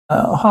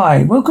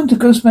Hi, welcome to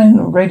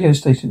Ghostman Radio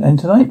Station, and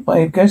tonight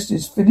my guest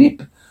is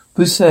Philippe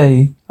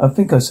Bousset. I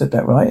think I said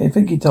that right. I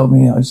think he told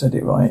me I said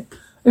it right.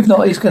 If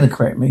not, he's going to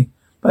correct me,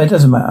 but it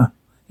doesn't matter.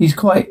 He's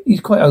quite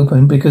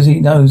open because he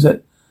knows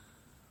that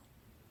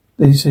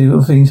these sort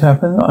of things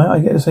happen. I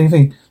get the same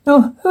thing.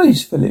 Now, who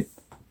is Philip?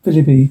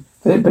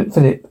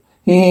 Philip.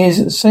 He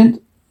has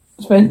spent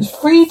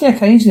 3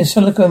 decades in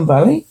Silicon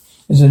Valley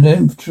as an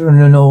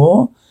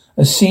entrepreneur,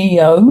 a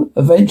CEO,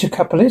 a venture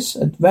capitalist,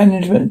 a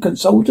management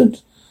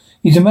consultant.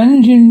 He's a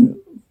managing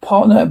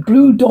partner at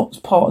Blue Dots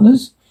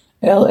Partners,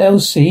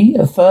 LLC,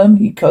 a firm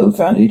he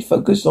co-founded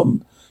focused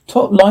on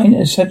top-line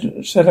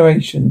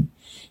acceleration.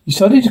 He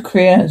started a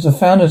career as a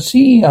founder and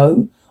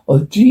CEO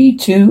of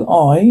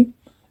G2I,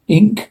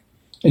 Inc.,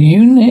 a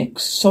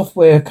Unix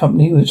software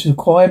company which was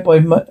acquired by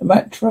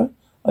Matra.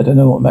 I don't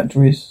know what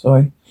Matra is,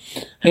 sorry.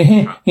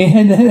 He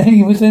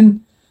was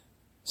then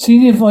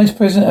Senior Vice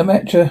President of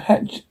Matra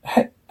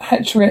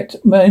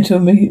Hatchret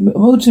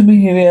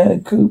Multimedia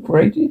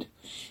Incorporated,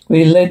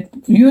 where he led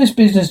U.S.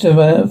 business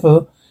development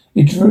for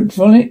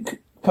Idronic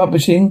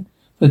Publishing,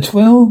 the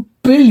 $12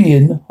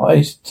 billion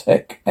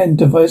high-tech and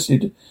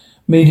diversified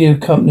media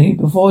company,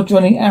 before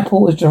joining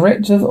Apple as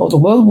director of the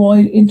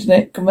worldwide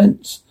Internet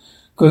Commerce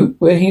Group,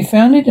 where he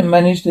founded and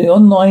managed the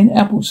online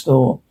Apple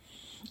Store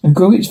and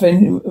grew its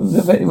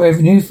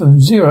revenue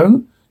from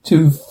zero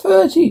to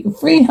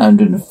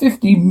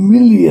 $350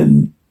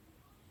 million.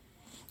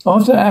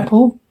 After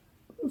Apple,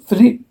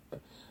 Philippe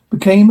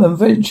became a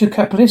venture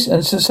capitalist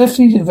and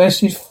successfully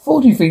invested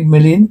 $43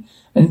 million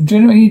and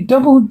generated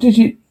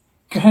double-digit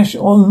cash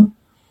on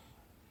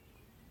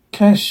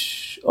IRR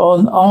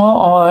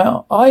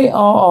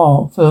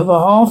for over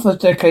half a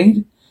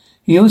decade.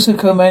 He also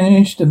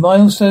co-managed the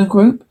Milestone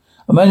Group,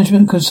 a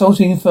management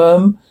consulting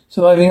firm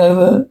serving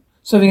over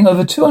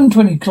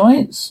 220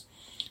 clients.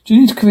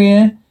 During his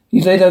career, he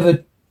led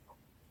over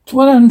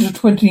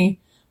 120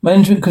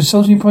 management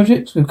consulting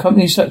projects with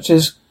companies such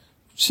as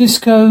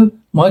Cisco,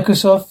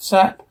 Microsoft,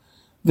 SAP,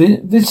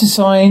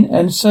 VisiSign,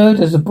 and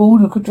served as the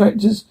board of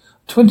directors of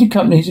 20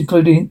 companies,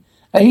 including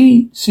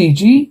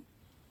ACG,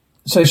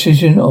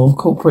 Association of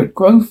Corporate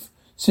Growth,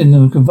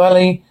 Silicon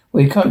Valley,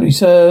 where he currently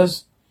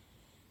serves.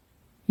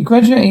 He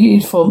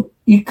graduated from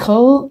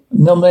École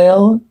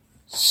Normale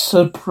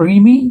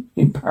Suprême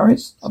in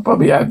Paris. I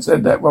probably have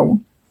said that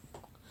wrong.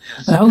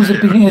 And holds a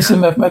BS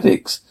in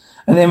mathematics,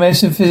 an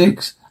MS in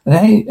physics,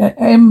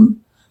 and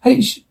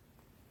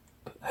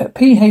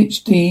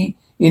PhD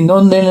in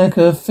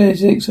non-linear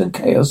physics and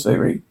chaos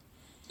theory.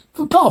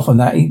 Apart from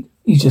that,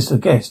 he's just a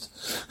guest.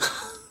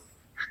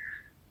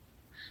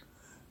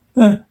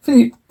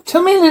 Philip,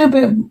 tell me a little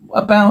bit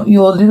about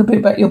your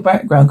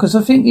background, because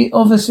I think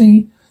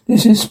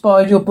this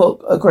inspired your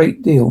book a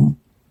great deal.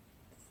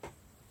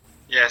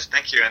 Yes,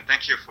 thank you, and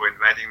thank you for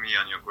inviting me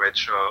on your great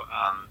show.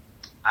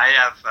 I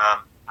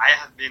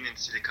have been in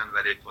Silicon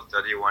Valley for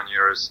 31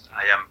 years.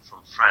 I am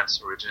from France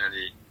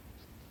originally.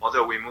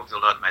 Although we moved a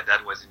lot, my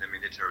dad was in the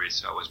military,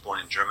 so I was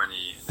born in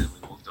Germany, and then we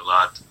moved a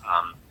lot.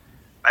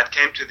 I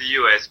came to the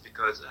US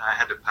because I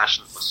had a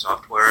passion for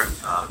software,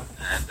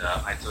 and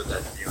I thought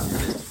that the only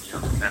place to be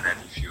on the planet,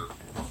 if you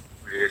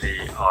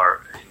really are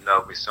in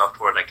love with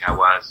software like I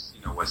was,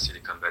 was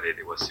Silicon Valley.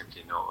 There was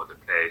simply no other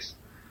place.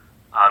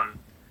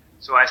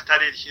 So I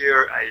studied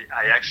here. I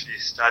actually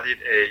studied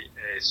a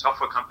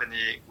software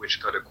company which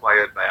got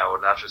acquired by our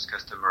largest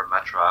customer,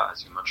 Matra,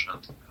 as you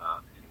mentioned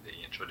in the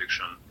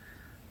introduction.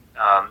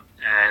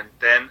 And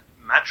then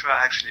Matra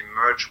actually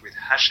merged with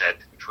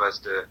Hachette, which was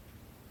the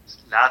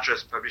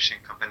largest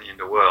publishing company in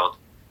the world.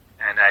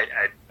 And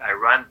I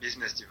ran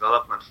business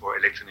development for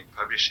electronic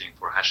publishing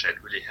for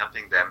Hachette, really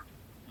helping them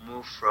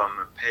move from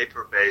a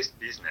paper-based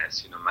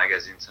business,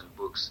 magazines and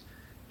books,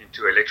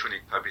 into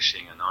electronic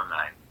publishing and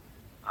online.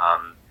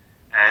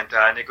 And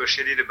I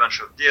negotiated a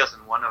bunch of deals,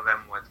 and one of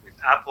them was with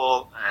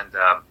Apple. And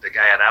the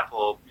guy at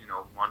Apple,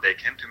 one day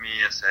came to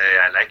me and said,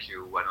 "I like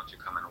you. Why don't you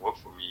come and work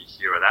for me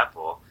here at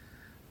Apple?"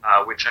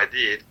 Which I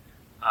did.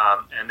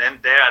 And then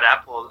there at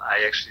Apple,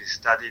 I actually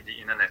studied the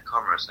internet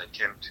commerce. I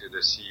came to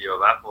the CEO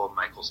of Apple,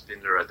 Michael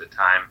Spindler, at the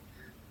time,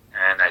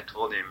 and I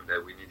told him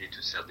that we needed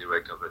to sell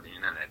direct over the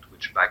internet,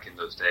 which back in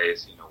those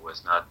days,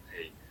 was not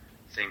a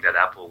thing that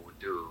Apple would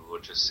do. We were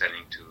just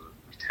selling to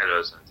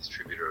retailers and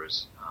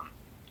distributors.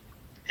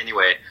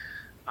 Anyway,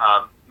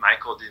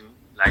 Michael didn't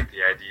like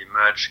the idea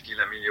much. Gil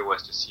Amelio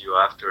was the CEO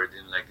after. He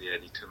didn't like the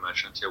idea too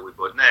much until we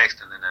bought Next,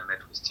 and then I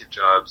met with Steve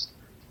Jobs.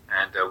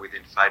 And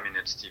within 5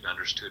 minutes, Steve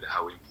understood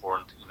how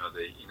important,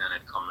 the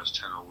internet commerce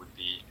channel would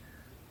be.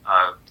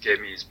 Gave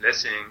me his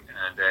blessing,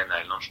 and then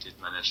I launched it,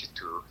 managed it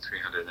to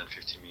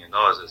 $350 million,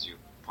 as you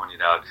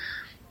pointed out.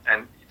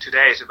 And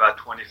today it's about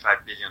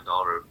 $25 billion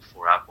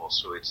for Apple,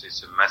 so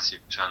it's a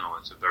massive channel.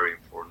 It's a very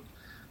important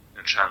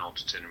channel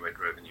to generate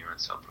revenue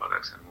and sell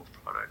products and move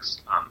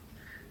products.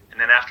 And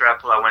then after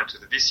Apple, I went to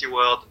the VC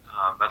world,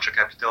 venture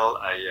capital.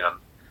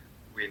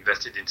 We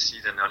invested in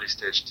seed and early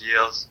stage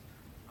deals.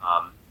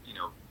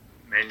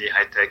 Mainly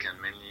high tech and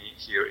mainly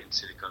here in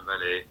Silicon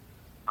Valley.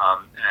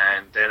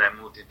 And then I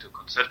moved into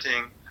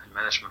consulting and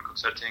management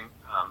consulting.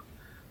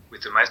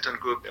 with the Milestone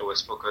Group that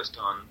was focused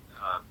on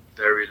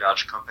very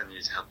large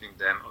companies, helping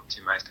them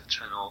optimize their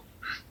channel.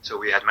 So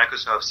we had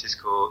Microsoft,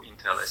 Cisco,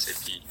 Intel,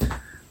 SAP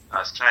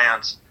as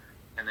clients.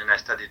 And then I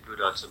studied Blue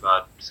Dots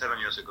about 7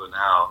 years ago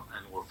now,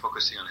 and we're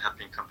focusing on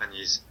helping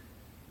companies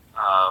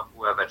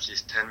who have at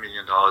least $10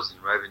 million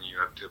in revenue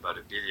up to about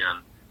 $1 billion,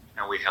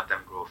 and we help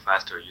them grow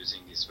faster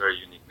using this very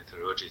unique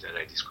methodology that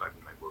I describe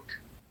in my book.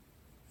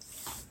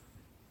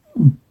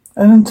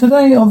 And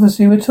today,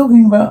 obviously, we're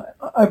talking about,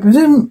 I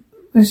presume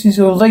this is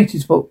your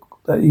latest book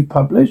that you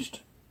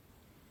published?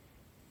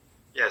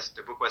 Yes,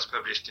 the book was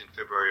published in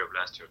February of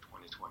last year,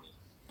 2020.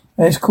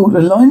 And it's called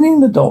Aligning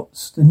the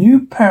Dots, the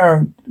New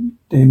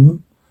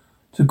Paradigm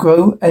to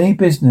Grow Any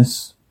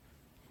Business.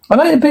 I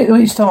like the bit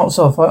where it starts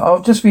off.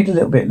 I'll just read a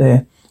little bit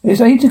there. It's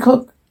 8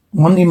 o'clock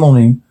Monday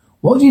morning.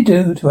 What do you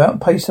do to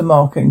outpace the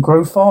market and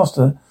grow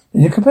faster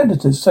than your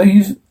competitors? So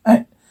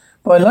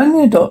by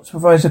aligning the dots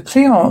provides a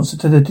clear answer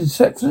to the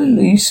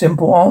deceptively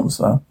simple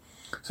answer.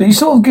 So you're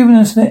sort of giving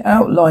us an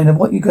outline of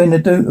what you're going to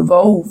do,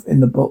 evolve in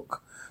the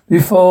book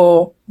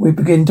before we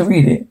begin to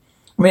read it.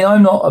 I mean,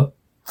 I'm not a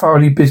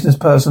thoroughly business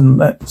person.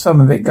 That some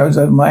of it goes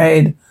over my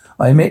head.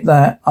 I admit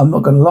that. I'm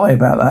not going to lie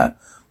about that.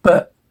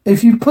 But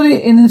if you put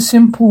it in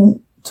simple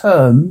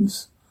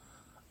terms,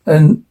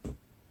 and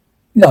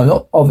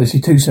not obviously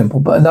too simple,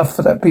 but enough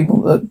for that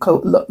people,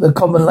 the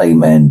common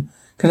layman,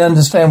 can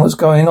understand what's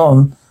going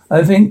on,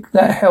 I think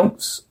that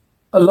helps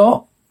a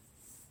lot.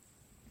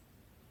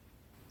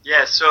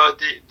 Yeah. So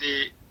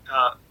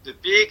the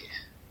big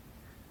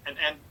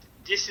and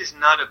this is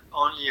not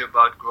only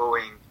about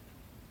growing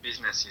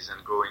businesses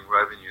and growing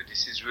revenue.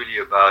 This is really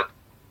about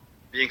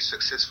being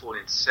successful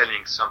in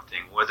selling something,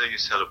 whether you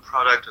sell a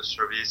product or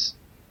service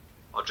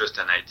or just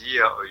an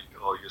idea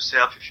or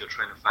yourself if you're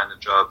trying to find a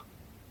job.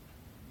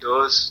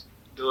 Those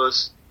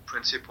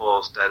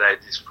principles that I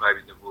describe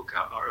in the book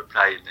are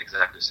applied in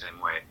exactly the same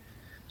way.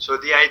 So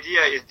the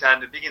idea is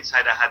that the big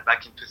insight I had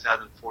back in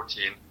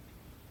 2014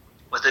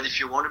 was that if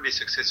you want to be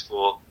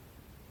successful,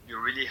 you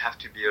really have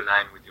to be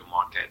aligned with your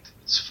market.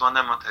 It's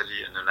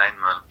fundamentally an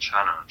alignment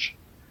challenge.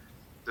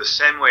 The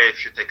same way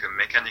if you take a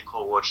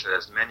mechanical watch that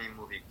has many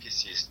moving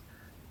pieces,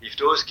 if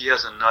those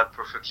gears are not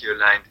perfectly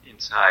aligned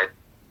inside,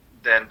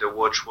 then the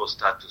watch will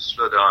start to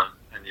slow down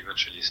and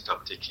eventually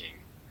stop ticking.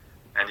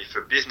 And if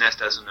a business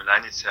doesn't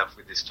align itself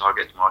with this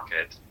target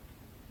market,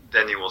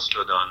 then it will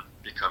slow down,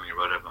 become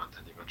irrelevant,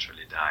 and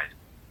eventually die.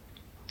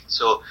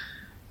 So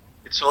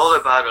it's all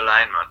about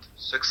alignment.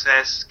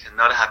 Success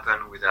cannot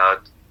happen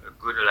without a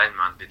good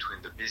alignment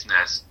between the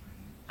business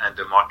and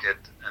the market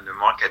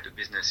the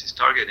business is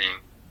targeting,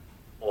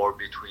 or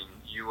between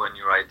you and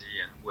your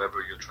idea and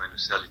whoever you're trying to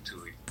sell it to,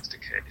 if that's the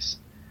case.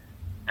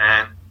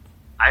 And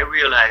I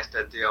realized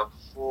that there are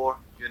 4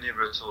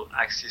 universal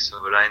axes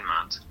of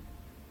alignment,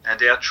 and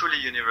they are truly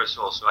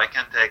universal. So I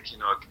can take,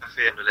 a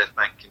cafe on the left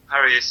bank in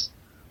Paris.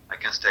 I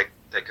can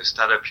take a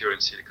startup here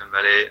in Silicon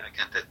Valley. I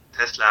can take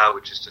Tesla,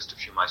 which is just a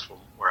few miles from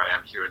where I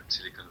am here in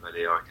Silicon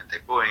Valley, or I can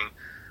take Boeing,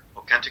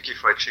 or Kentucky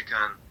Fried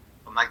Chicken,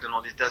 or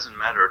McDonald's. It doesn't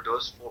matter.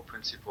 Those 4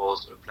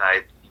 principles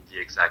applied in the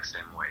exact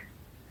same way.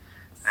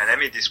 And let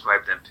me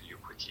describe them to you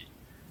quickly.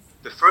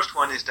 The first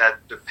one is that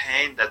the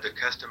pain that the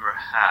customer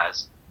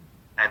has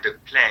and the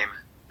claim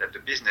that the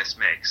business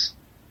makes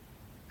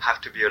have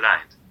to be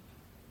aligned.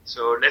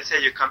 So let's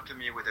say you come to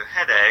me with a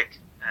headache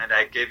and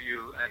I give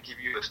you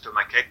a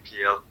stomachache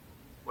pill.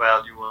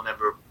 Well, you will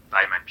never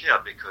buy my pill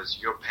because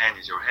your pain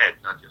is your head,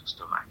 not your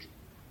stomach.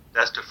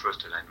 That's the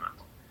first alignment.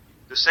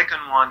 The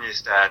second one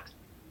is that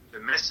the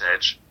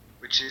message,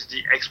 which is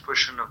the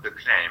expression of the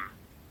claim,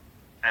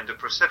 and the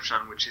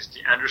perception, which is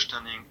the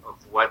understanding of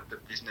what the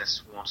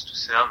business wants to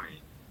sell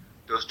me,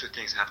 those 2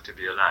 things have to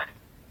be aligned.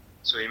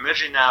 So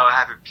imagine now I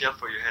have a pill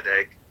for your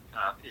headache.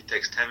 It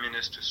takes 10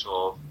 minutes to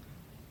solve,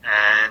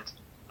 and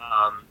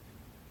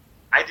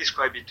I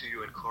describe it to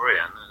you in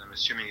Korean, and I'm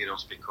assuming you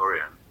don't speak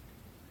Korean.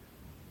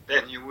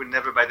 Then you would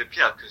never buy the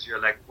pill because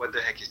you're like, what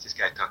the heck is this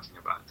guy talking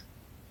about?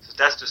 So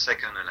that's the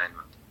second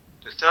alignment.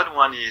 The third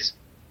one is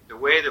the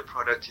way the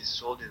product is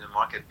sold in the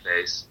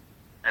marketplace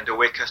and the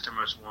way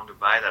customers want to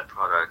buy that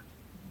product.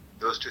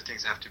 Those 2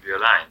 things have to be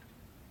aligned.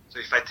 So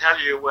if I tell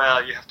you,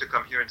 well, you have to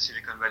come here in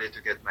Silicon Valley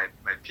to get my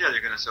pill,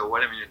 you're going to say,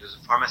 wait a minute, there's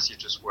a pharmacy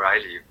just where I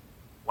live.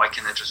 Why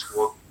can't I just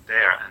walk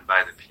there and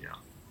buy the pill?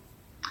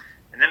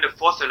 And then the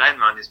fourth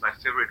alignment is my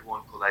favorite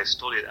one, called I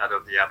Stole It Out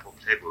of the Apple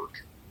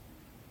Playbook.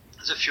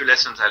 There's a few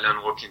lessons I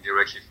learned working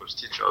directly for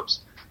Steve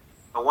Jobs.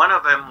 But one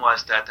of them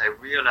was that I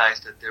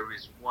realized that there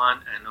is one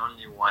and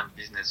only one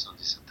business on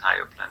this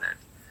entire planet.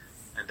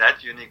 And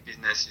that unique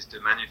business is the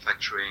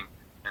manufacturing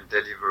and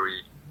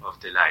delivery of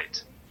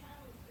delight.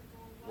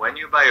 When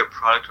you buy a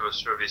product or a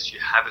service, you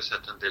have a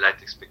certain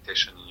delight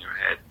expectation in your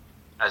head.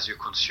 As you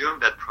consume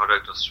that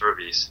product or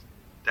service,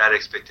 that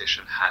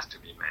expectation has to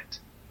be met.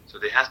 So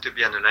there has to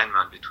be an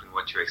alignment between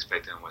what you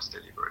expect and what's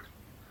delivered.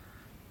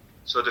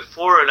 So the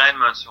 4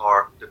 alignments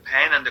are the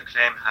pain and the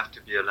claim have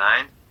to be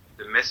aligned,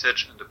 the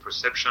message and the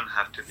perception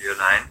have to be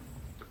aligned,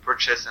 the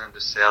purchase and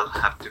the sale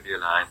have to be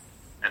aligned,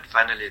 and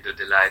finally the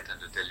delight and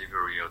the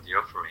delivery of the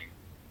offering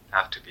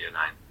have to be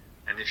aligned.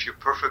 And if you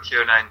perfectly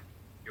align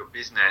your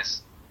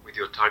business with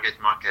your target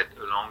market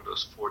along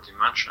those 4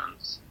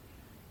 dimensions,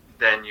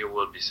 then you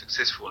will be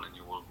successful and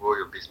you will grow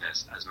your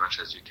business as much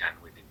as you can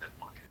within that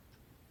market.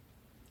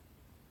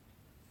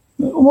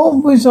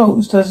 What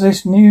results does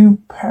this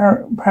new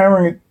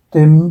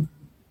paradigm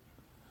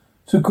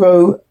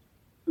to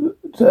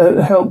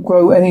help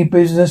grow any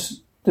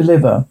business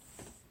deliver?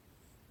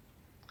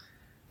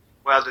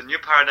 Well, the new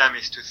paradigm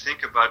is to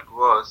think about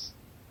growth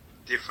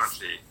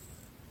differently.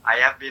 I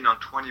have been on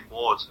 20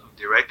 boards of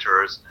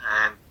directors,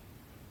 and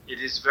it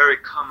is very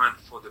common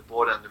for the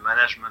board and the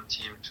management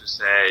team to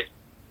say,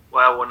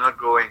 well, we're not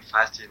growing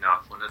fast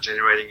enough, we're not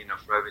generating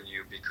enough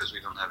revenue because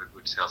we don't have a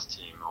good sales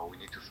team, or we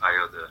need to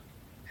fire the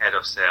head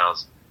of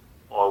sales,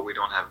 or we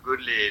don't have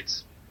good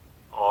leads,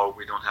 or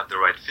we don't have the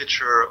right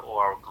feature,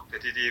 or our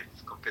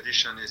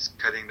competition is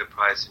cutting the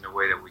price in a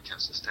way that we can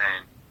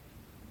sustain.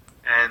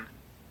 And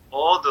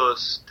all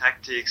those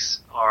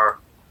tactics are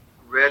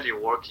rarely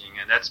working,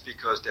 and that's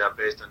because they are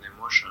based on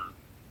emotion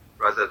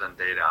rather than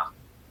data.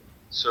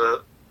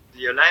 So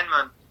the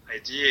alignment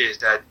idea is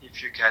that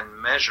if you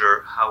can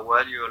measure how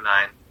well you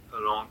align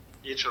along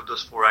each of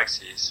those 4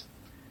 axes,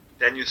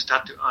 then you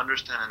start to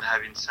understand and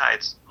have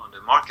insights on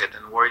the market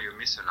and where you're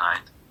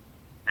misaligned.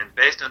 And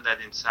based on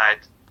that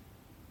insight,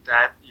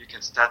 that you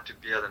can start to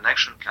build an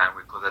action plan.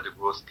 We call that the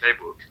growth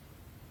playbook,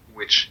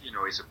 which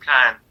is a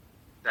plan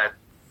that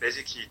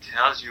basically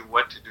tells you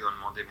what to do on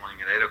Monday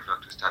morning at 8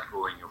 o'clock to start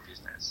growing your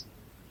business.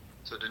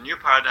 So the new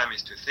paradigm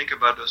is to think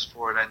about those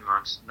 4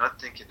 alignments, not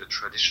think in the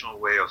traditional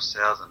way of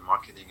sales and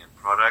marketing and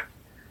product,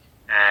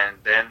 and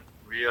then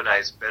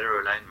realize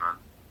better alignment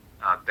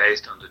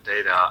based on the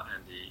data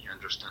and the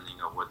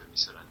understanding of what the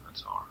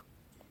misalignments are.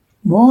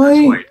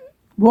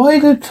 Why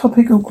the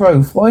topic of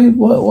growth?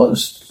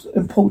 What's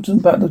important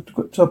about the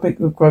topic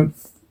of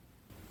growth?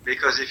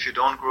 Because if you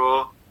don't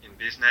grow in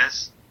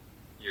business,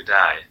 you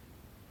die.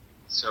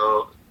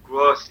 So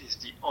growth is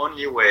the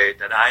only way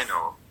that I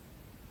know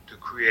to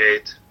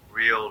create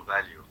real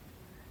value.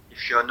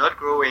 If you're not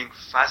growing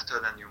faster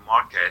than your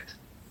market,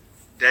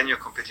 then your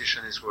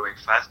competition is growing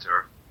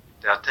faster.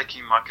 They are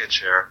taking market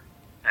share,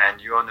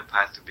 and you're on the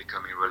path to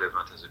becoming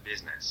irrelevant as a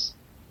business.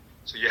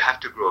 So you have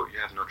to grow. You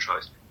have no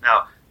choice.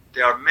 Now,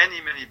 there are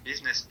many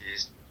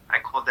businesses, I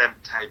call them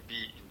type B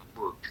in the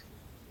book,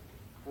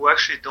 who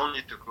actually don't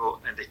need to grow,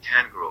 and they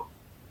can grow.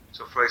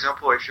 So for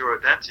example, if you're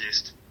a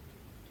dentist,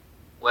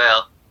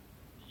 well,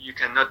 you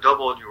cannot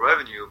double your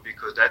revenue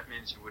because that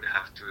means you would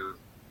have to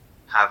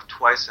have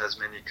twice as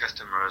many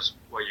customers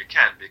where you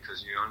can,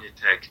 because you only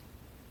take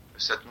a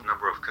certain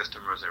number of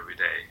customers every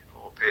day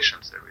or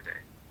patients every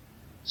day.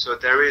 So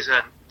there is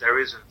a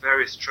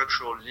very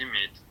structural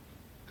limit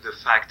to the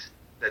fact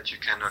that you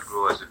cannot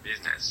grow as a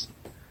business.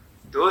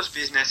 Those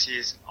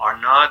businesses are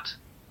not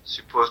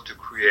supposed to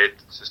create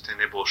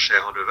sustainable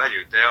shareholder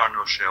value. There are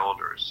no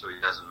shareholders, so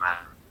it doesn't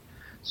matter.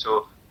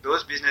 So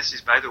those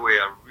businesses, by the way,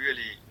 are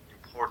really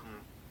important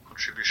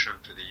contribution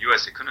to the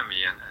US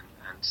economy and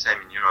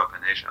same in Europe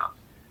and Asia.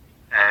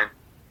 And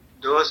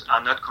those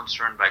are not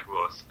concerned by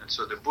growth. And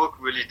so the book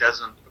really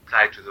doesn't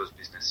apply to those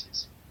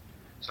businesses.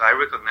 So I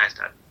recognize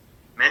that.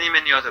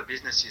 Many other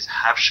businesses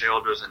have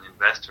shareholders and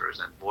investors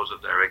and boards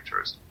of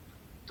directors.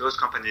 Those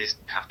companies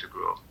have to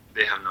grow.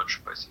 They have no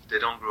choice. If they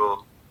don't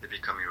grow, they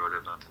become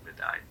irrelevant and they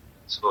die.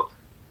 So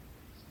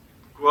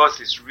growth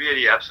is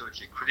really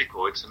absolutely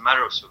critical. It's a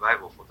matter of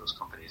survival for those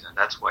companies, and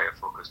that's why I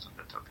focused on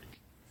that topic.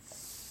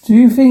 Do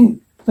you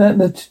think that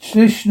the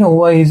traditional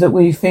ways that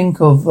we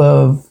think of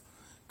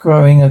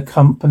growing a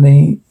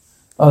company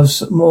are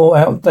more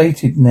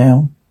outdated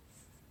now?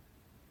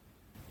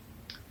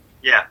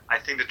 Yeah, I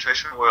think the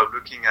traditional way of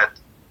looking at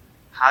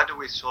how do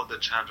we solve the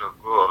challenge of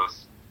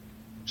growth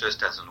just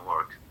doesn't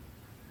work.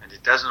 And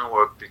it doesn't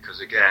work because,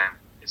 again,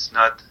 it's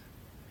not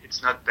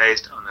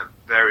based on a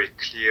very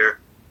clear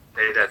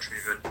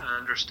data-driven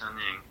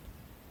understanding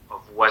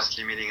of what's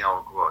limiting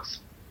our growth.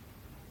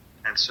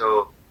 And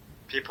so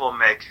people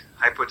make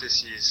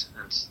hypotheses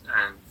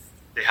and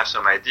they have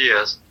some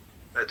ideas,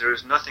 but there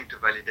is nothing to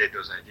validate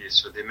those ideas.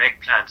 So they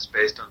make plans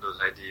based on those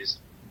ideas,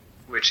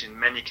 which in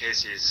many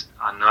cases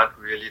are not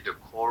really the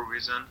core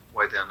reason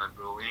why they are not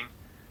growing.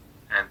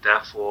 And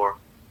therefore,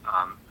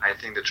 I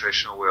think the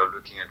traditional way of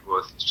looking at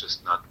growth is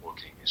just not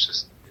working. It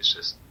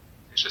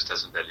just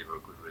doesn't deliver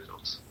good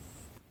results.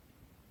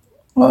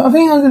 Well, I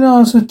think I'm going to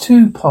ask a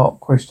 2-part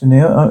question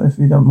here, if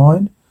you don't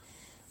mind.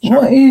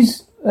 Sure.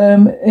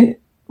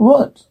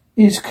 What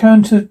is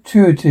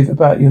counterintuitive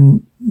about your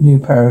new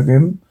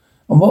paradigm,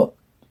 and what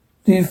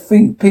do you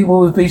think people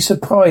would be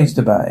surprised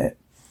about it?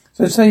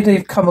 So say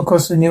they've come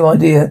across a new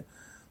idea,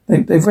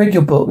 they've read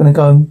your book and they're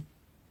going,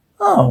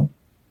 oh,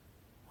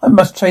 I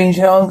must change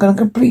how I'm going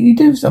to completely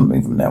do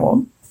something from now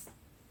on.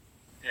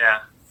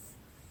 Yeah.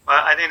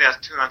 Well, I think there's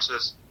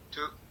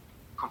two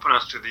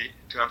components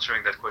to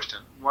answering that question.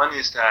 One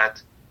is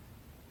that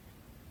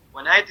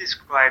when I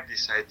describe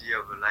this idea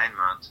of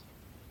alignment,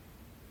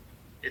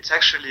 it's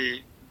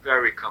actually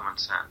very common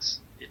sense.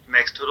 It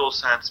makes total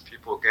sense.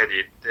 People get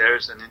it.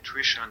 There's an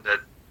intuition that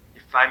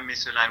if if I'm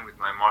misaligned with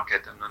my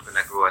market, I'm not going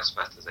to grow as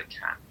fast as I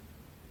can.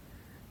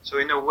 So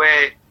in a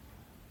way,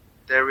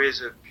 there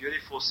is a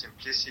beautiful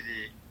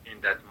simplicity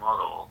in that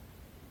model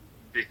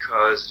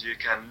because you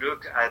can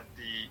look at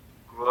the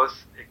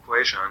growth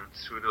equation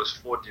through those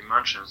 4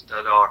 dimensions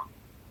that are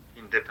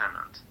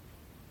independent.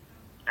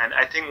 And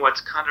I think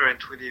what's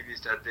counterintuitive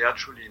is that they are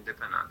truly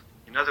independent.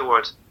 In other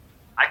words,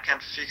 I can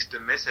fix the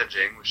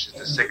messaging, which is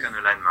the second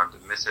alignment,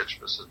 the message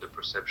versus the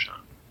perception,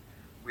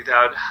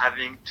 without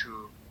having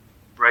to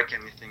break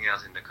anything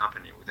else in the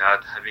company,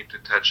 without having to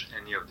touch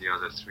any of the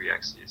other 3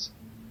 axes.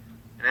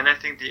 And then I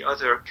think the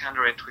other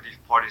counterintuitive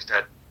part is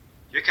that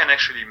you can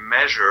actually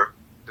measure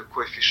the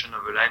coefficient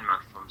of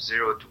alignment from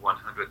 0 to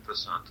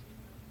 100%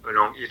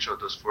 along each of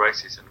those 4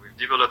 axes. And we've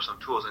developed some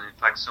tools, and in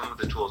fact, some of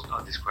the tools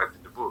are described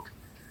in the book.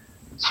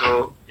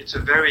 So it's a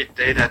very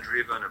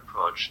data-driven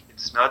approach.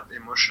 It's not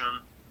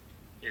emotion,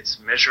 it's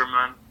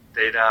measurement,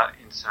 data,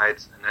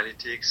 insights,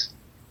 analytics,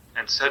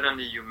 and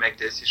suddenly you make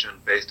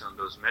decisions based on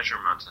those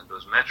measurements and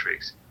those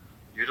metrics.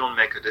 You don't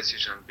make a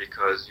decision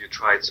because you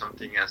tried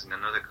something else in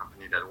another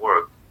company that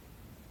worked,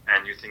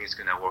 and you think it's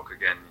going to work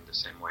again in the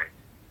same way.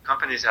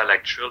 Companies are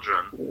like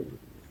children.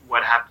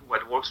 What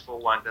works for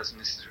one doesn't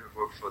necessarily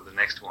work for the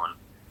next one.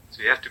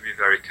 So you have to be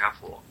very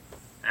careful.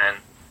 And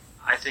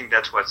I think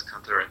that's what's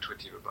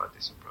counterintuitive about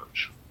this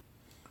approach.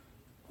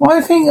 Well,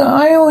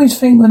 I always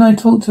think when I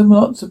talk to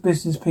lots of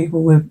business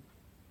people with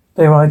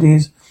their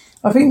ideas,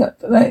 I think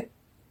that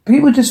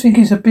people just think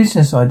it's a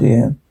business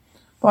idea,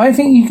 but I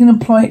think you can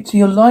apply it to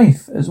your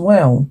life as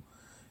well.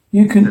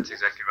 You can. That's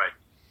exactly right.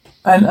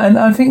 And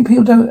I think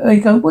people they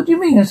go, what do you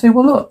mean? I say,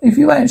 well, look, if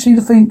you actually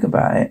think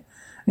about it,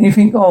 and you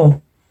think,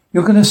 oh,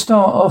 you're going to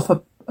start off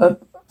a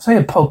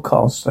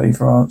podcast, say,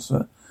 for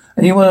answer,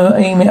 and you want to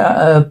aim it at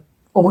an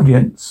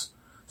audience.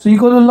 So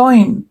you've got to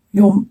line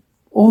your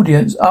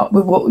audience up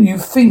with what you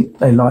think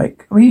they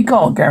like. I mean, you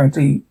can't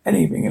guarantee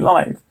anything in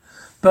life,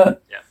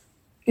 but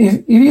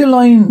if you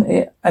line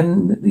it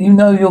and you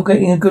know you're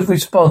getting a good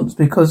response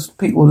because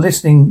people are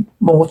listening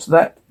more to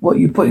that, what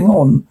you're putting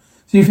on,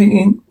 so you're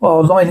thinking,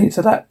 well, line it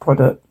to that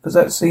product because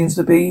that seems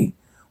to be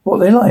what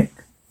they like.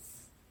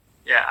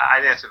 Yeah, I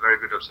think that's a very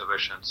good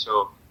observation.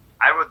 So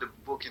I wrote the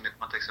book in the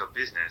context of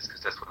business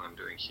because that's what I'm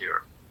doing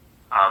here.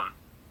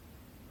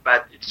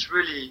 But it's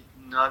really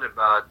not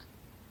about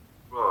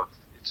growth.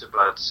 It's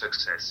about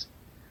success.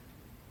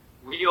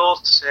 We all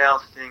sell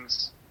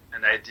things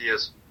and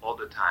ideas all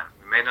the time.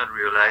 We may not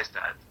realize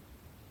that.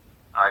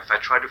 If I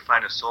try to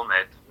find a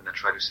soulmate, I'm going to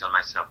try to sell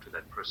myself to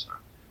that person.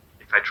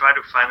 If I try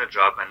to find a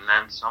job and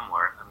land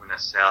somewhere, I'm going to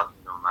sell,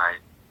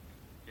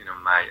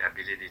 my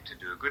ability to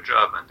do a good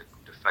job and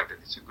the fact that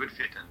it's a good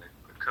fit and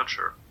a good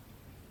culture.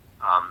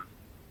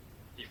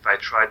 If I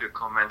try to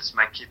convince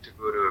my kid to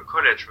go to a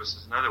college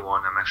versus another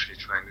one, I'm actually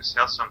trying to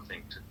sell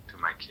something to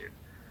my kid.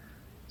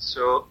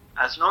 So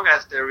as long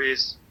as there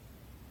is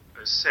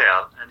a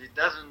sale, and it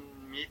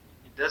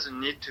doesn't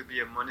need to be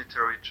a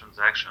monetary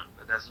transaction,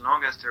 but as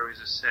long as there is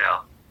a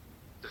sale,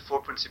 the 4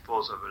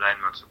 principles of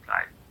alignment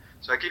apply.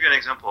 So I'll give you an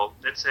example.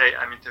 Let's say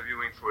I'm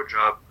interviewing for a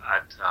job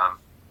at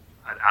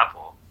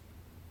Apple.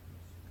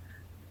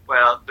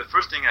 Well, the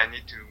first thing I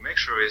need to make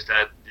sure is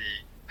that the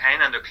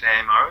pain and the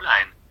claim are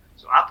aligned.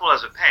 So Apple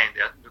has a pain.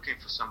 They're looking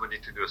for somebody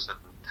to do a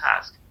certain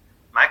task.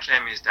 My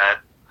claim is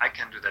that I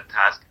can do that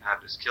task. I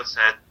have the skill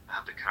set. I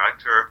have the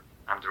character.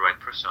 I'm the right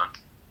person.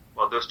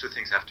 Well, those 2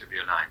 things have to be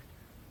aligned.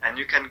 And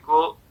you can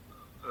go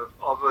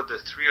over the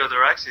 3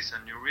 other axes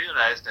and you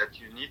realize that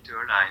you need to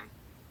align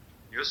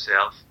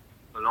yourself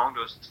along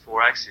those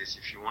 4 axes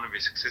if you want to be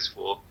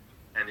successful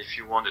and if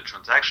you want the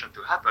transaction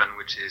to happen,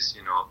 which is,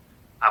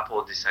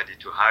 Apple decided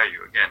to hire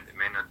you. Again, there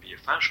may not be a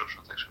financial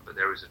transaction, but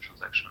there is a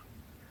transaction.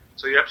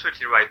 So you're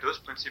absolutely right. Those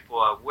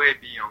principles are way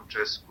beyond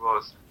just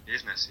growth and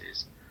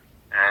businesses.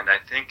 And I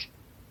think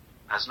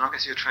as long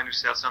as you're trying to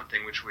sell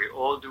something, which we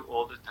all do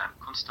all the time,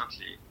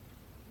 constantly,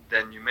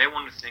 then you may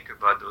want to think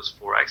about those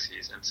 4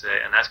 axes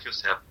and ask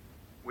yourself,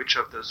 which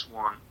of those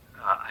one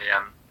I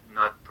am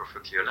not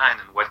perfectly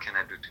aligned, and what can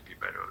I do to be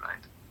better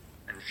aligned?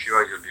 And if you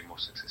are, you'll be more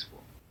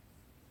successful.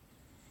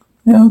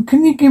 Now,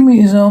 can you give me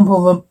an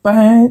example of a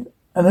bad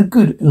and a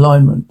good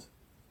alignment?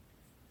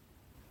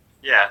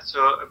 Yeah, so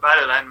a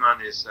bad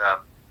alignment is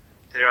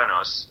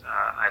Theranos.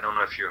 I don't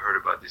know if you heard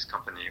about this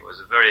company. It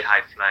was a very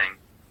high-flying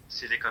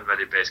Silicon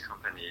Valley-based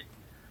company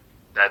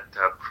that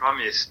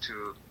promised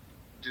to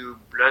do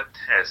blood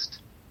tests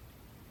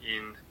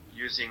in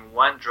using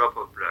 1 drop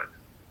of blood.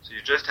 So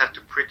you just have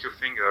to prick your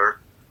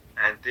finger,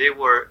 and they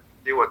were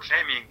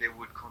claiming they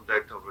would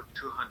conduct over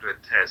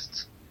 200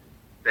 tests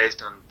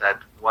based on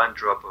that 1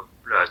 drop of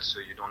blood, so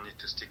you don't need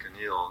to stick a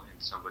needle in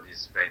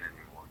somebody's vein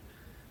anymore.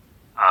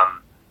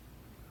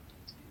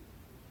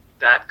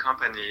 That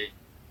company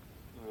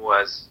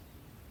was,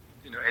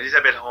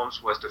 Elizabeth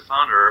Holmes was the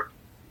founder,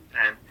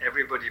 and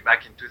everybody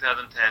back in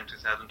 2010,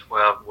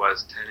 2012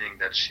 was telling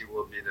that she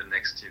will be the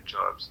next Steve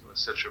Jobs. It was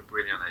such a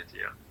brilliant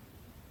idea.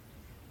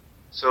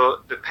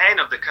 So the pain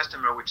of the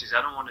customer, which is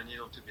I don't want a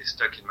needle to be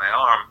stuck in my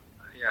arm,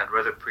 I'd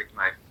rather prick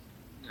my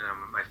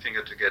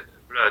finger to get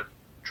blood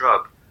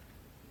drop.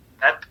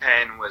 that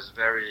pain was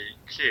very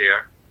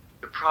clear.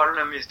 The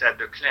problem is that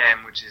the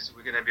claim, which is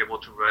we're going to be able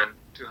to run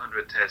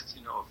 200 tests,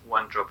 of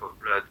one drop of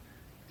blood,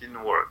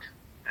 didn't work.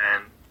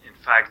 And in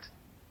fact,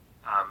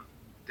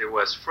 there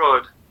was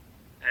fraud.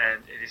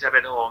 And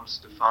Elizabeth Holmes,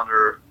 the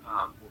founder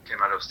who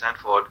came out of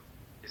Stanford,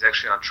 is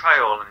actually on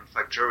trial. And in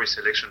fact, jury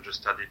selection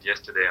just started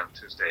yesterday on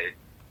Tuesday.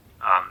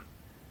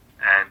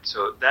 And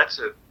so that's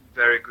a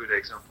very good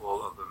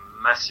example of a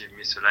massive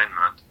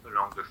misalignment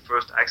along the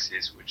first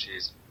axis, which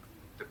is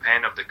the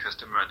pain of the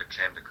customer and the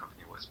claim the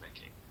company was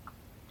making.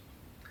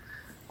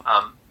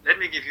 Let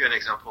me give you an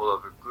example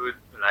of a good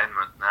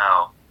alignment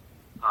now.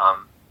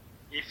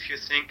 If you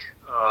think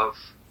of,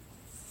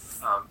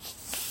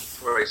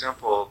 for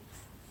example,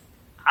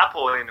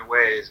 Apple in a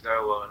way is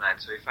very well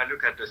aligned. So if I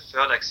look at the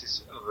third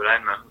axis of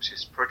alignment, which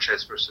is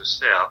purchase versus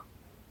sale,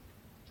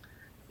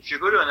 if you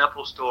go to an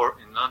Apple store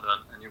in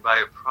London and you buy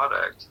a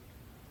product,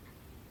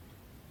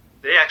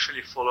 they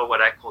actually follow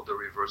what I call the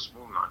reverse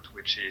movement,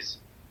 which is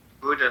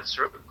goods and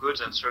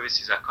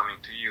services are coming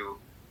to you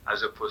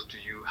as opposed to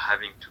you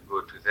having to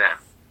go to them.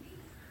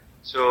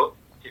 So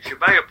if you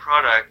buy a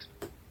product,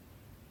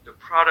 the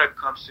product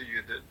comes to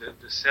you,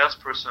 the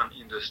salesperson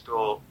in the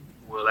store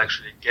will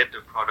actually get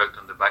the product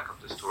on the back of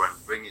the store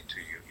and bring it to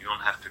you. You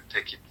don't have to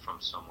take it from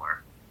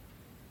somewhere.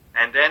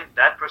 And then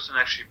that person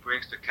actually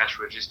brings the cash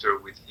register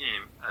with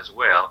him as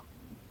well.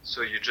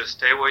 So you just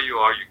stay where you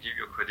are, you give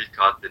your credit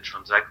card, they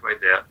transact right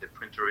there, they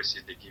print a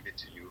receipt, they give it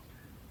to you.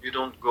 You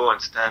don't go and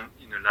stand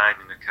in a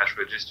line in a cash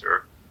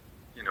register,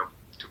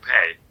 to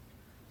pay.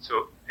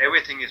 So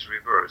everything is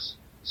reverse.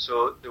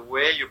 So the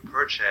way you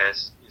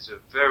purchase is a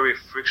very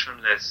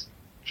frictionless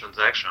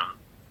transaction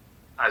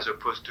as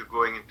opposed to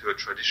going into a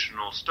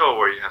traditional store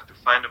where you have to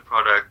find a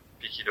product,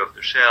 pick it off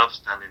the shelf,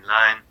 stand in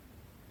line,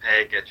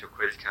 pay, get your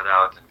credit card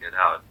out, and get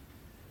out.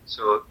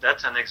 So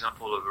that's an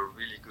example of a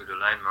really good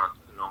alignment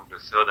along the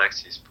third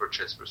axis,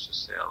 purchase versus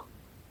sale,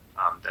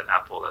 that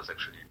Apple has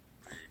actually.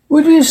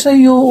 Would you say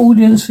your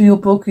audience for your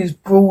book is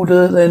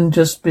broader than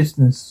just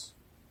business?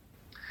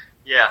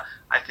 Yeah,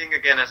 I think,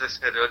 again, as I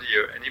said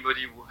earlier,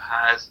 anybody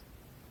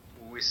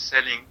who is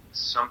selling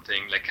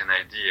something like an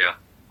idea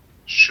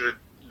should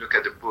look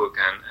at the book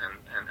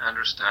and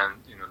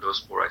understand, those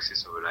four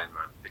axes of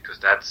alignment, because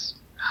that's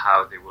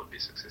how they will be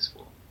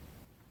successful.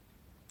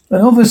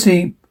 And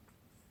obviously,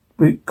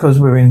 because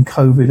we're in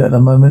COVID at the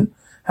moment,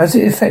 has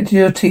it affected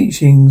your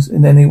teachings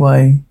in any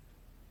way?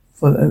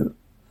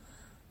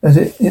 Is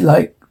it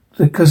like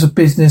because of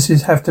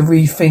businesses have to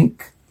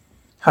rethink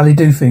how they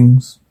do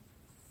things?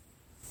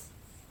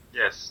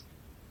 Yes.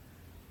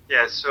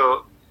 Yeah.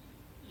 So,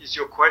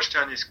 your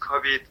question is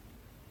COVID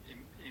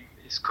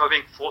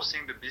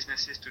forcing the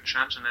businesses to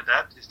change and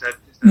adapt? Is that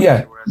yeah,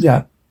 what you were asking?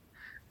 Yeah.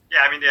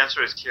 Yeah. The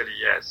answer is clearly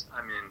yes.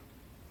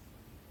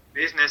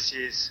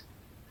 Businesses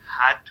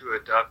had to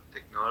adopt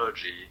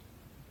technology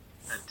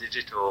and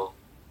digital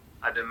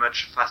at a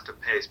much faster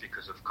pace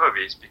because of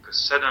COVID, because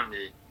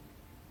suddenly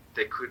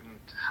they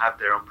couldn't have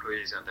their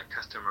employees and their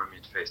customer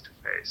meet face to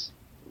face.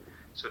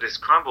 So they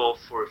scrambled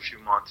for a few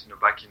months,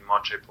 back in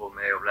March, April,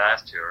 May of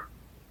last year.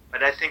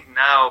 But I think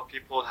now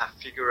people have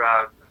figured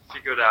out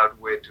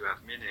a way to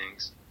have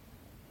meetings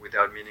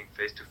without meeting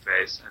face to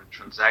face and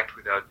transact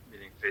without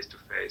meeting face to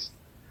face.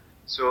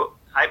 So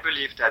I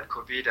believe that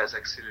COVID has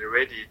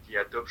accelerated the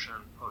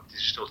adoption of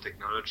digital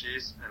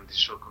technologies and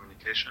digital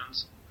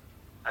communications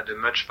at a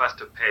much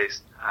faster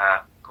pace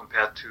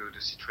compared to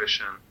the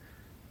situation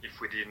if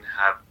we didn't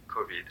have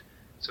COVID.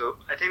 So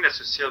I think that's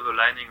a silver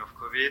lining of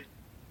COVID.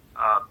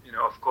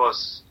 Of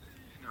course,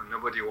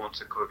 nobody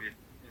wants a COVID,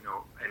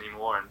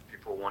 anymore, and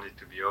people want it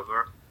to be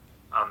over.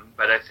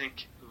 But I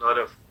think a lot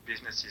of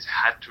businesses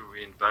had to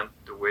reinvent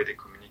the way they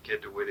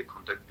communicate, the way they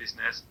conduct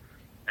business,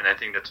 and I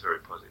think that's very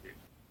positive.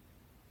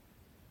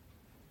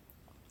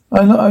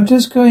 I'm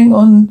just going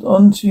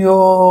onto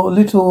your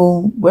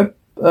little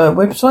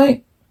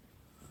website,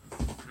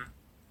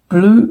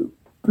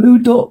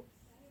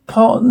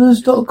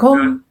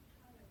 blue.partners.com.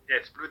 Yeah,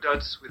 it's blue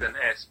dots with an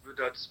S,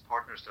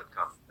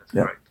 bluedotspartners.com. That's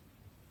correct.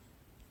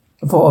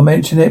 I thought I'd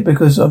mention it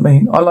because, I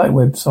like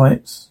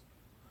websites.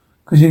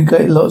 Because you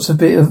get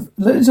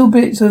little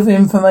bits of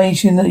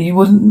information that you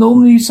wouldn't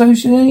normally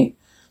associate.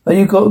 Like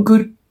you've got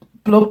good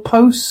blog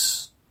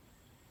posts.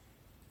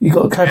 You've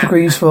got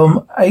categories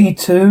from A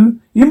to...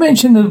 You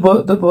mentioned the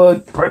word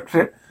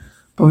Brexit,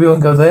 but we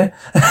won't go there.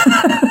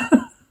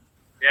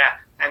 Yeah,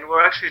 and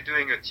we're actually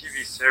doing a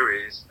TV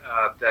series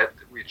that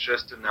we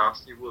just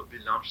announced. It will be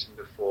launched in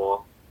the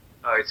fall.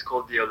 It's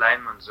called The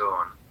Alignment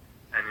Zone.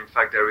 And in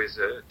fact, there is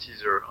a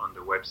teaser on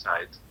the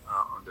website,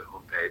 on the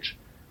homepage.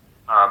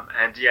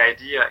 And the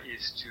idea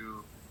is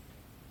to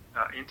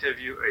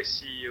interview a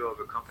CEO of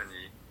a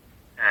company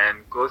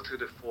and go through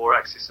the four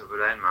axes of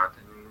alignment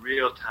and in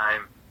real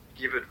time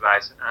give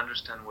advice and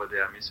understand what they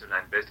are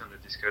misaligned based on the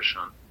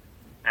discussion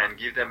and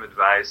give them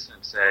advice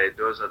and say,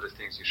 those are the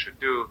things you should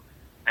do.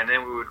 And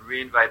then we would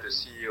reinvite the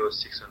CEO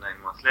 6 or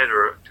 9 months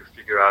later to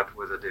figure out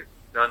whether they've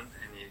done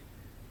any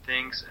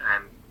things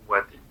and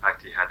what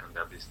impact it had on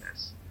their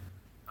business.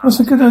 That's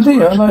a good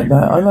idea. I like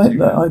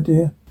that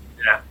idea.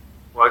 Yeah.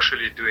 we're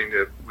actually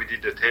we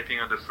did the taping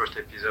of the first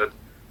episode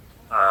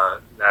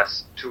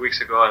last 2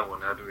 weeks ago, and we're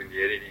now doing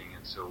the editing,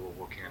 and so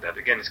we're working on that.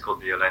 Again, it's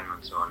called The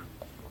Alignment Zone.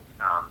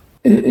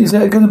 Is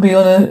that going to be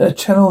on a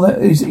channel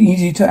that is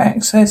easy to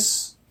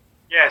access?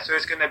 Yeah, so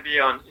it's going to be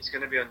on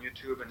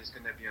YouTube, and it's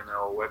going to be on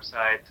our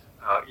website.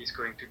 It's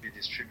going to be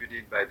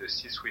distributed by the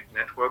C-Suite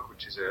Network,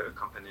 which is a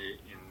company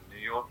in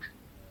New York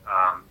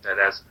that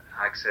has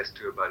access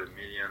to about 1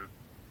 million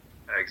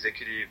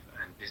executive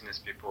and business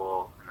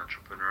people and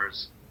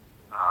entrepreneurs.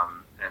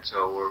 And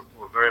so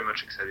we're very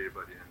much excited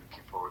about it and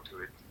looking forward to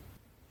it.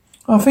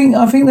 I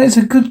think that's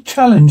a good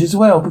challenge as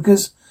well,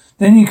 because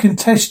then you can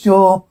test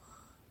the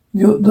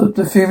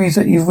theories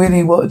that you've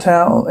really worked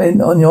out in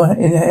your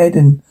head,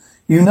 and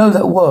you know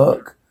that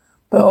work.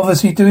 But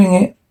obviously, doing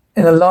it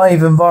in a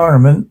live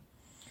environment,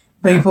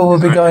 people will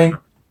be going,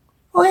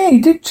 "Oh yeah, he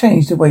did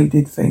change the way he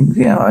did things.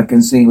 Yeah, I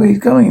can see where he's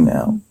going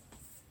now."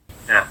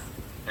 Yeah.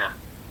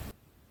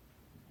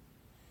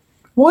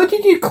 Why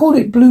did you call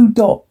it Blue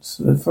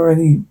Dots for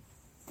any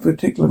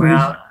particular reason?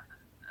 Well,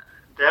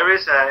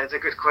 it's a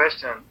good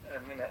question. I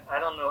mean, I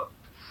don't know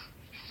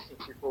if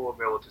people will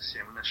be able to see.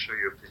 I'm going to show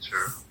you a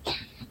picture.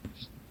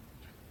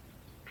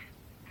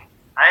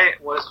 I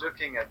was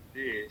looking at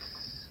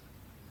this.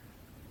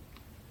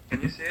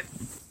 Can you see it?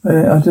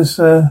 I'll just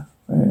get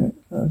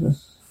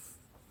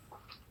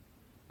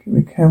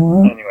my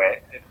camera up.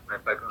 Anyway, it's my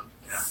background.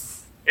 Yeah,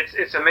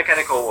 it's a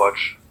mechanical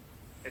watch.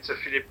 It's a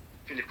Philippe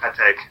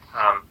Patek,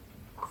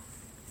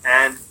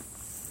 and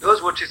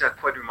those watches are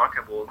quite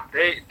remarkable.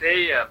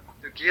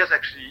 The gears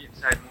actually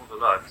inside move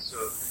a lot. So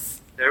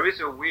there is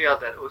a wheel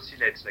that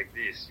oscillates like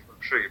this.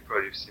 I'm sure you've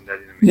probably seen that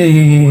in a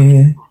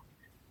Yeah.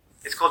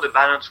 It's called the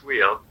balance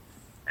wheel,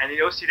 and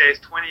it oscillates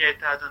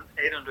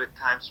 28,800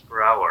 times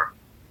per hour.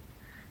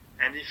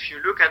 And if you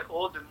look at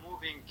all the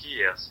moving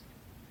gears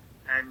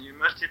and you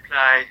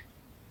multiply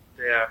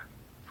their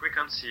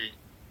frequency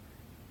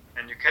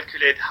and you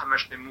calculate how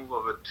much they move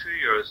over 2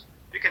 years,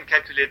 you can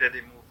calculate that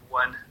they move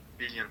 1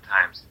 billion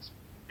times. It's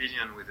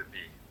billion with a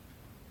B.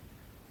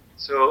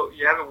 So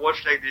you have a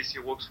watch like this,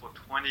 it works for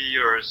 20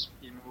 years,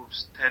 it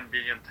moves 10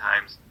 billion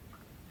times,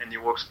 and it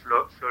works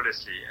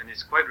flawlessly, and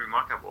it's quite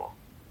remarkable.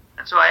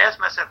 And so I asked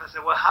myself, I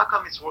said, well, how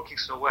come it's working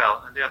so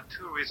well? And there are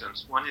two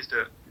reasons. One is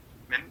the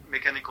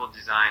mechanical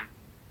design,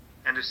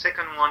 and the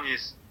second one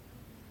is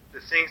the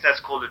thing that's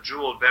called a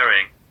jewel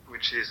bearing,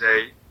 which is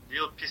a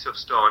little piece of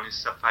stone, is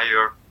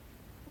sapphire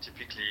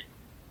typically,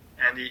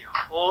 and it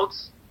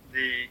holds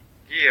the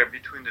gear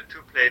between the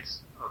two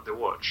plates of the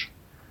watch.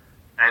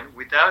 And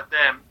without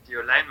them, the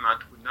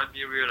alignment would not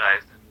be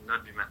realized and would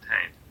not be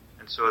maintained.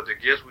 And so the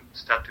gears would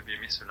start to be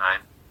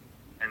misaligned,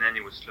 and then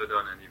it would slow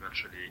down and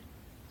eventually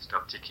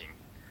stop ticking.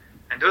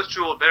 And those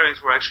jewel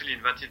bearings were actually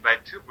invented by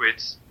two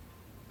Brits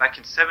back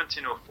in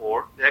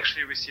 1704. They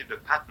actually received a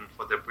patent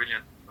for their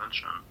brilliant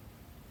invention.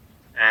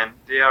 And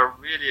they are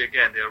really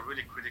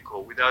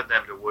critical. Without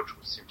them, the watch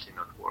would simply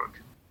not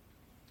work.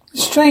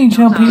 It's strange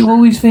how people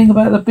always think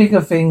about the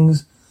bigger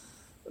things,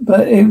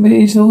 but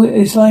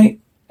it's like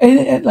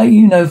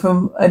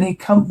from any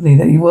company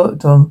that you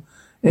worked on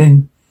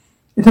in,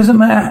 it doesn't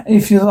matter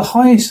if you're the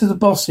highest of the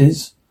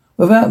bosses,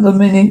 without the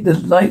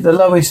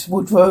lowest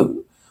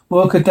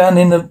worker down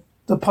in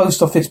the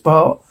post office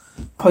part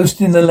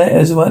posting the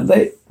letters,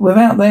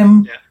 without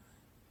them,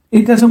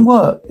 it doesn't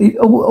work. They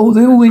all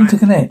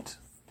interconnect.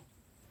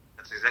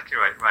 That's exactly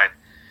right.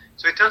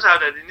 So it turns out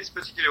that in this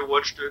particular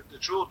watch, the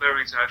jewel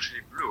bearings are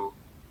actually blue,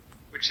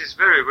 which is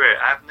very rare.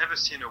 I've never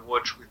seen a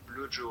watch with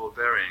blue jewel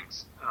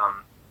bearings.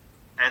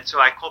 And so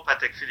I called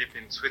Patek Philippe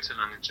in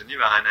Switzerland, in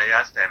Geneva, and I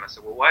asked them, I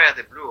said, well, why are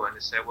they blue? And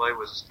they said, well, it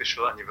was a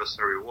special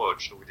anniversary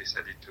watch, so we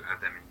decided to have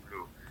them in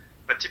blue.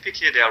 But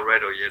typically they are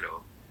red or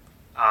yellow.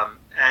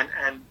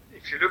 And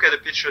if you look at the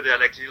picture, they are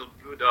like little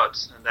blue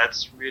dots, and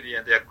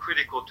and they are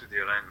critical to the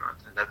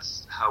alignment, and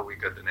that's how we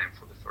got the name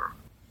for the firm.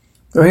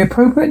 Very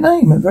appropriate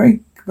name, and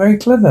very, very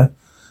clever.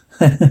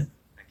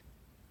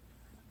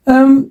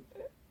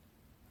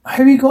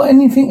 Have you got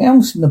anything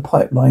else in the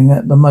pipeline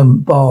at the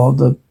moment, bar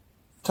the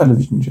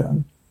television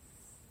show?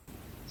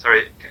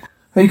 Sorry?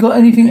 Have you got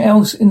anything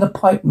else in the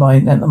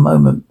pipeline at the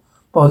moment,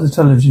 bar the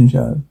television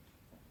show?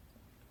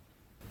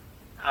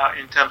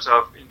 In terms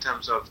of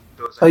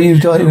those. Are you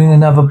doing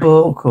another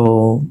book,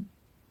 or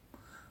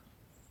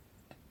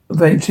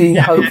eventually,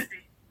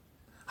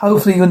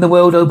 hopefully, when the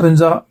world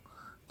opens up,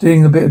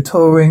 doing a bit of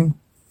touring?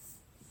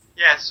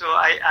 Yeah, so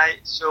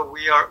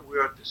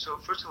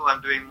first of all,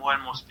 I'm doing more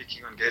and more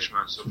speaking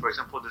engagements. So for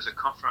example, there's a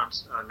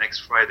conference next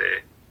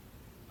Friday,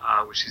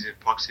 which is in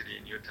Park City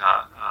in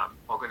Utah,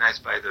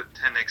 organized by the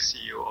 10X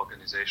CEO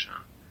organization.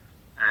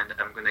 And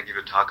I'm going to give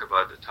a talk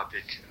about the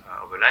topic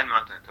of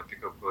alignment and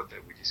topic of growth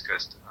that we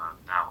discussed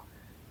now.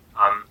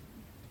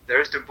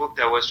 There is the book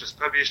that was just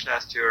published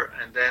last year,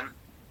 and then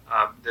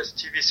this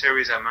TV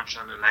series I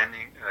mentioned,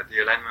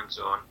 the Alignment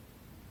Zone.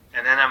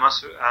 And then I'm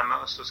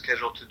also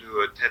scheduled to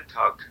do a TED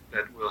Talk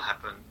that will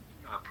happen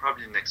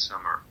probably next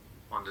summer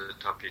on the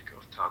topic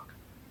of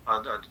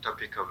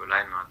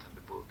alignment and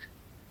the book.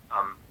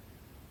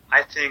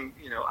 I think,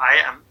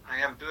 I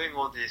am doing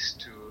all this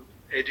to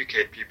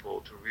educate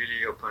people, to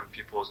really open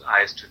people's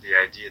eyes to the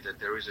idea that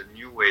there is a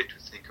new way to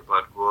think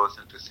about growth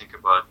and to think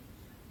about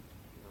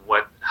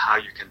how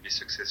you can be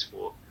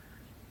successful.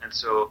 And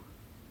so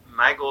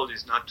my goal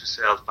is not to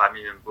sell 5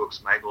 million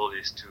books. My goal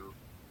is to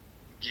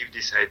give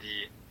this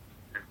idea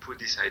and put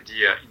this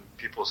idea in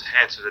people's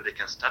heads so that they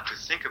can start to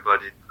think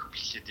about it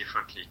completely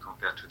differently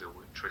compared to the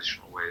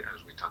traditional way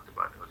as we talked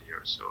about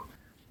earlier. So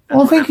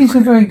I think it's a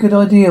very good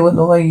idea with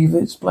the way you've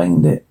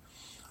explained it.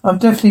 I'm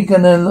definitely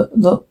going to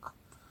look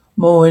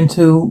more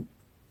into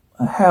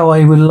how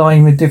I would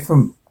align with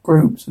different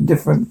groups and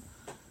different,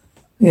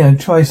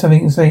 try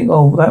something and say,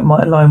 oh, that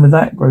might align with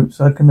that group,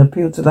 so I can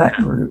appeal to that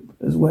group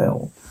as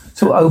well.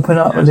 So open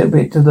up a little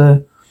bit to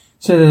the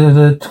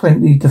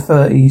 20 to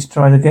 30s,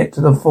 trying to get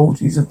to the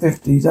 40s and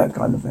 50s, that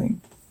kind of thing.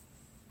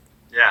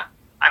 Yeah.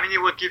 I mean,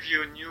 it will give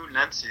you new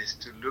lenses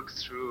to look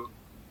through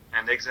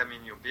and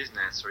examine your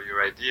business or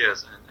your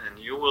ideas, and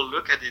you will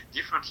look at it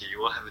differently. You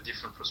will have a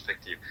different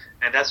perspective.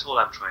 And that's all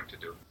I'm trying to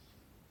do.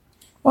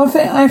 Well,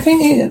 I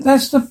think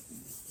that's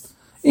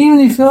even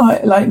if you're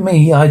like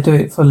me, I do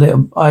it for a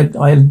little,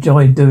 I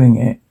enjoy doing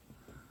it.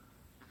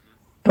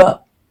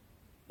 But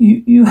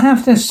you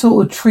have to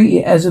sort of treat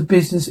it as a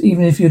business,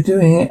 even if you're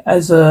doing it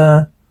as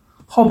a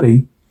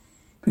hobby.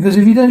 Because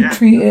if you don't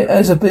treat it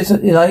as a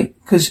business,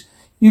 because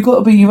you've got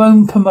to be your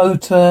own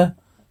promoter,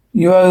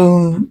 your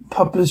own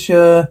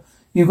publisher,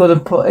 you've got to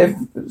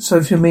put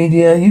social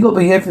media, you've got to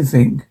be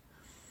everything.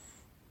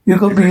 You've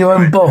got to be your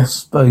own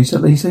boss,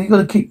 basically. So you've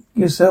got to kick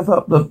yourself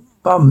up the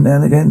bum now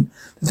and again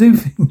to do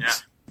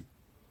things.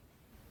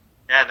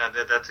 Yeah,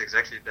 no,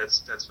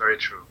 that's very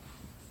true.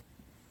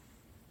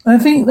 I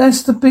think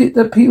that's the bit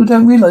that people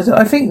don't realise.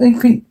 I think they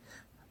think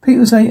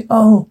people say,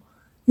 "Oh,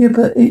 yeah,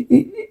 but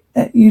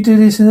you do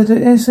this and I do."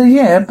 And I say,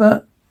 "Yeah,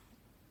 but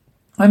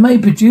I may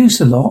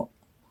produce a lot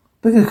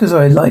because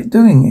I like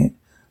doing it."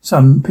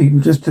 Some people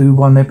just do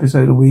 1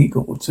 episode a week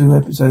or 2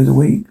 episodes a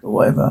week or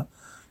whatever.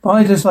 But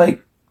I just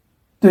like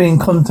doing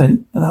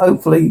content, and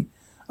hopefully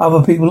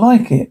other people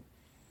like it.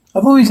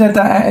 I've always had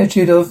that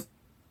attitude of,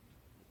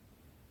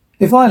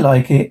 if I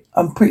like it,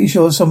 I'm pretty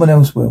sure someone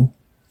else will.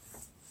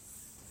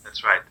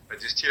 That's right.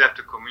 But you still have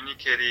to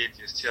communicate it,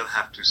 you still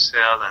have to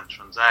sell and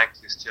transact,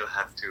 you still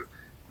have to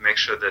make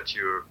sure that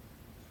your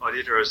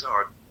auditors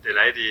are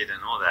delighted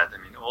and all that. I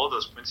mean, all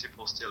those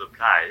principles still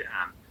apply,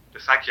 and the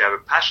fact you have a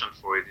passion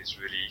for it is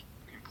really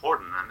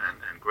important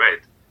and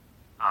great.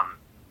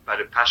 But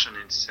a passion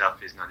in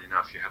itself is not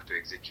enough. You have to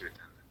execute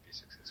and be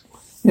successful.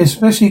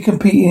 Especially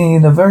competing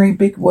in a very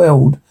big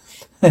world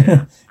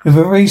with a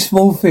very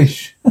small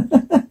fish.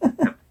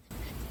 Yep.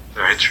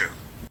 Very true.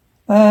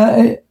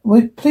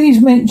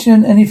 Please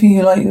mention anything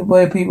you like,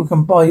 where people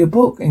can buy your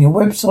book and your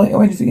website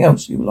or anything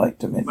else you would like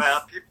to mention.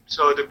 Well,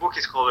 so the book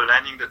is called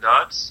Aligning the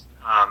Dots.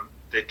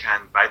 They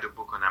can buy the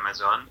book on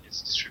Amazon.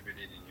 It's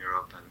distributed in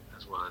Europe and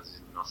as well as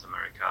in North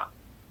America.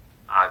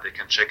 They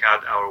can check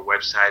out our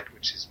website,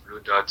 which is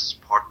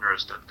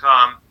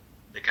bluedotspartners.com.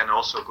 They can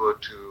also go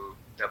to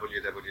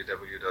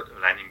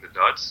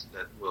www.aligningthedots.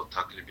 That will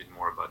talk a little bit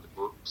more about the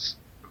book.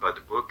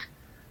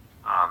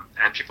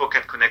 And people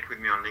can connect with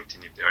me on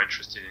LinkedIn if they're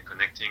interested in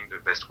connecting. The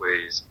best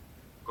way is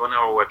go on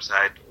our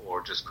website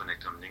or just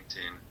connect on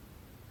LinkedIn.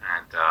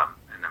 And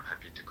I'm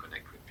happy to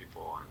connect with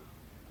people and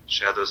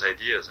share those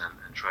ideas and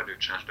try to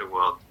change the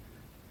world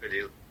a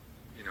little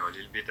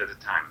bit at a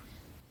time.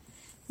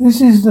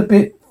 This is the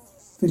bit,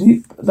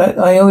 Philippe, that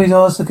I always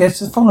ask the guests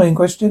the following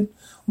question.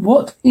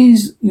 What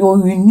is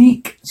your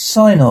unique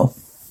sign-off?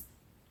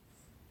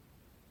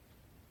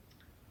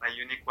 My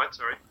unique what,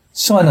 sorry?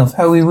 Sign-off.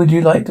 How would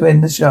you like to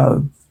end the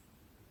show?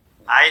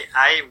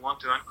 I want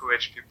to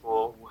encourage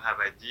people who have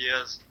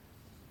ideas,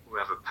 who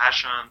have a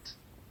passion,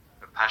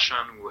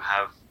 who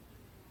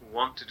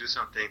want to do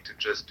something, to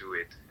just do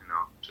it.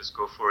 Just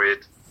go for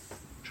it.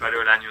 Try to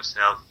align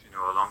yourself,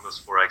 along those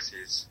 4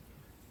 axes.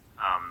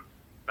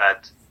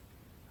 But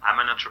I'm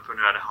an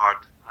entrepreneur at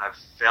heart. I've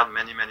failed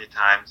many, many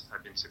times.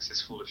 I've been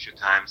successful a few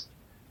times,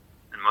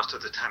 and most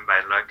of the time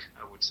by luck,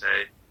 I would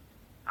say.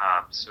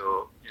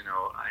 So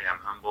I am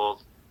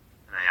humbled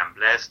and I am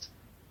blessed,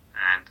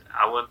 and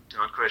I want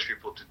to encourage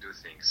people to do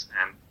things.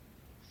 And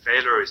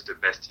failure is the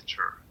best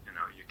teacher.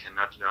 You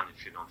cannot learn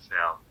if you don't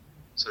fail.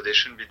 So they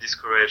shouldn't be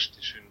discouraged.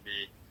 They shouldn't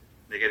be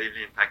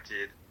negatively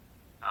impacted.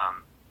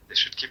 They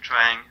should keep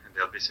trying, and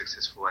they'll be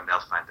successful, and they'll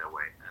find their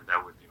way. And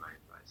that would be my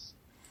advice.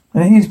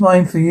 And here's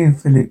mine for you,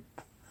 Philippe.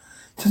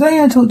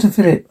 Today I talked to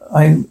Philippe.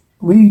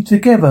 We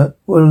together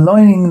were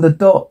aligning the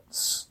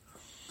dots.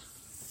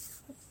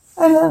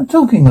 And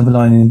talking of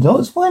aligning the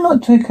dots, why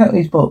not check out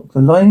his book,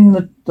 Aligning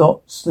the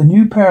Dots, the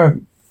New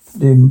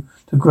Paradigm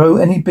to Grow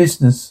Any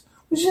Business,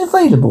 which is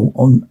available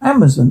on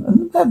Amazon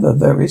and other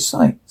various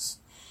sites.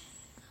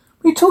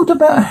 We talked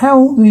about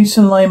how this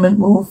alignment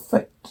will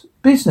affect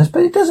business,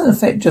 but it doesn't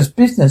affect just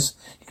business.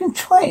 You can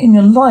try it in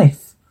your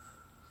life.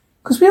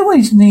 Because we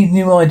always need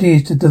new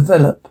ideas to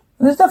develop.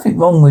 And there's nothing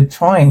wrong with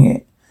trying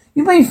it.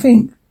 You may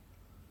think,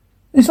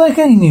 it's like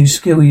any new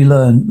skill you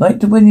learn,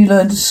 like when you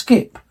learn to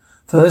skip.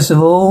 First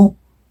of all,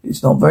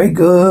 it's not very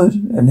good,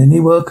 and then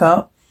you work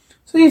up.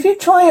 So if you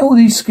try all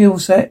these skill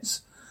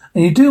sets,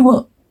 and you do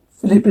what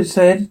Philip has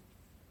said,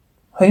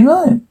 hey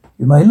man,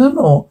 you may learn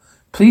more.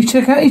 Please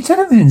check out his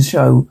television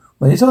show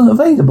when it's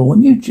available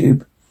on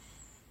YouTube.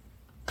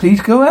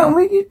 Please go out and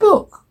read his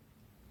book.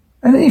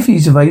 And if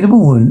he's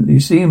available and you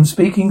see him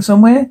speaking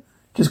somewhere,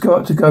 just go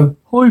up to go,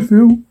 hi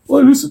Phil, I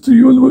listen to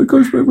you on the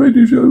Ghostman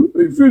radio show.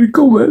 It's really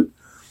cool, man.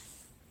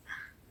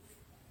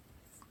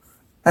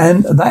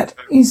 And that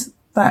is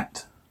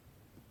that.